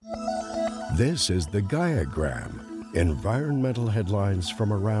This is the Gaiagram, environmental headlines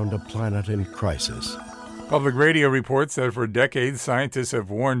from around a planet in crisis. Public Radio reports that for decades, scientists have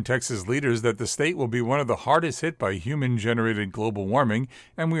warned Texas leaders that the state will be one of the hardest hit by human-generated global warming,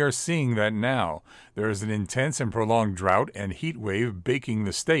 and we are seeing that now. There is an intense and prolonged drought and heat wave baking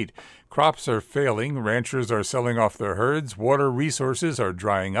the state. Crops are failing, ranchers are selling off their herds, water resources are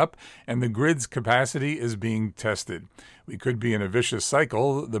drying up, and the grid's capacity is being tested. We could be in a vicious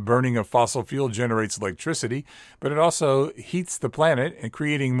cycle. The burning of fossil fuel generates electricity, but it also heats the planet and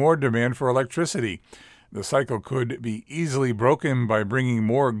creating more demand for electricity. The cycle could be easily broken by bringing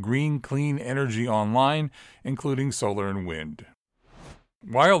more green, clean energy online, including solar and wind.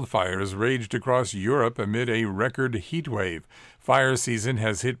 Wildfires raged across Europe amid a record heat wave. Fire season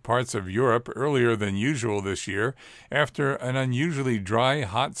has hit parts of Europe earlier than usual this year after an unusually dry,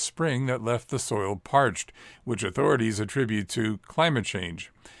 hot spring that left the soil parched, which authorities attribute to climate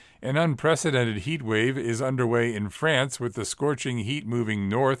change. An unprecedented heat wave is underway in France, with the scorching heat moving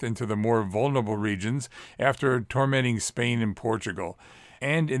north into the more vulnerable regions after tormenting Spain and Portugal.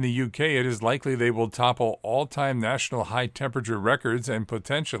 And in the UK, it is likely they will topple all-time national high-temperature records and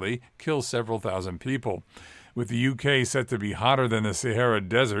potentially kill several thousand people. With the UK set to be hotter than the Sahara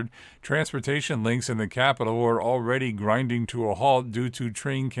Desert, transportation links in the capital are already grinding to a halt due to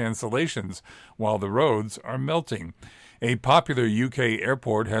train cancellations, while the roads are melting. A popular UK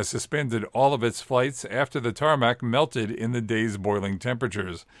airport has suspended all of its flights after the tarmac melted in the day's boiling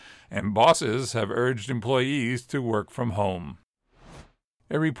temperatures, and bosses have urged employees to work from home.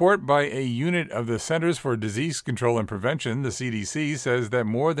 A report by a unit of the Centers for Disease Control and Prevention, the CDC, says that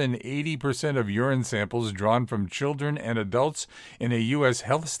more than 80% of urine samples drawn from children and adults in a U.S.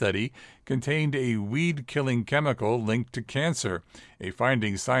 health study contained a weed-killing chemical linked to cancer, a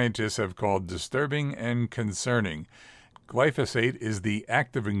finding scientists have called disturbing and concerning. Glyphosate is the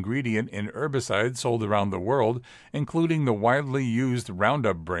active ingredient in herbicides sold around the world, including the widely used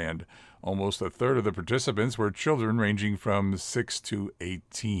Roundup brand. Almost a third of the participants were children ranging from 6 to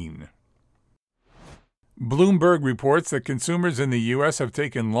 18. Bloomberg reports that consumers in the U.S. have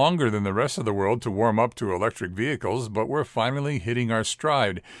taken longer than the rest of the world to warm up to electric vehicles, but we're finally hitting our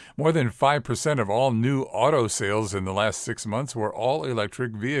stride. More than 5% of all new auto sales in the last 6 months were all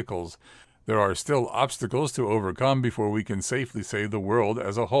electric vehicles. There are still obstacles to overcome before we can safely say the world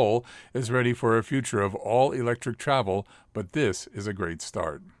as a whole is ready for a future of all-electric travel, but this is a great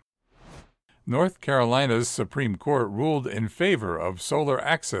start. North Carolina's Supreme Court ruled in favor of solar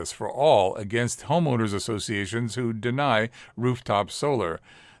access for all against homeowners associations who deny rooftop solar.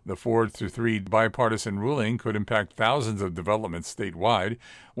 The 4-3 bipartisan ruling could impact thousands of developments statewide.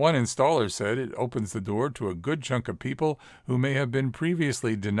 One installer said it opens the door to a good chunk of people who may have been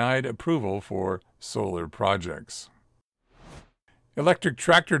previously denied approval for solar projects. Electric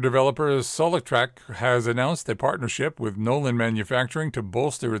tractor developer Solectrac has announced a partnership with Nolan Manufacturing to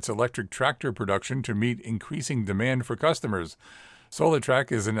bolster its electric tractor production to meet increasing demand for customers. Solectrac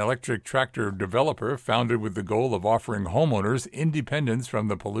is an electric tractor developer founded with the goal of offering homeowners independence from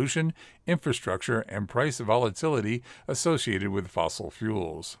the pollution, infrastructure, and price volatility associated with fossil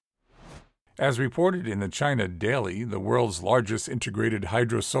fuels. As reported in the China Daily, the world's largest integrated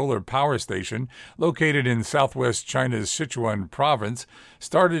hydro-solar power station, located in southwest China's Sichuan province,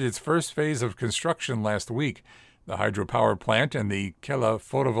 started its first phase of construction last week. The hydropower plant and the Kela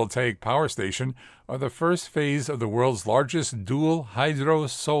photovoltaic power station are the first phase of the world's largest dual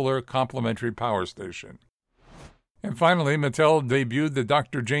hydro-solar complementary power station. And finally, Mattel debuted the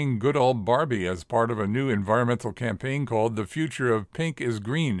Dr. Jane Goodall Barbie as part of a new environmental campaign called The Future of Pink is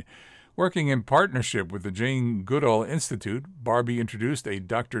Green. Working in partnership with the Jane Goodall Institute, Barbie introduced a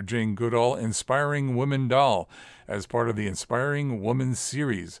Dr. Jane Goodall Inspiring Woman doll as part of the Inspiring Woman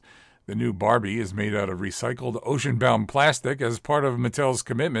series. The new Barbie is made out of recycled ocean-bound plastic as part of Mattel's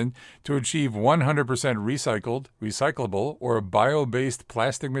commitment to achieve 100% recycled, recyclable, or bio-based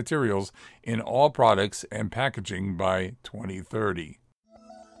plastic materials in all products and packaging by 2030.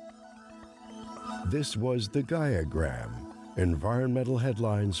 This was the Gaiagram, environmental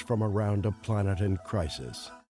headlines from around a planet in crisis.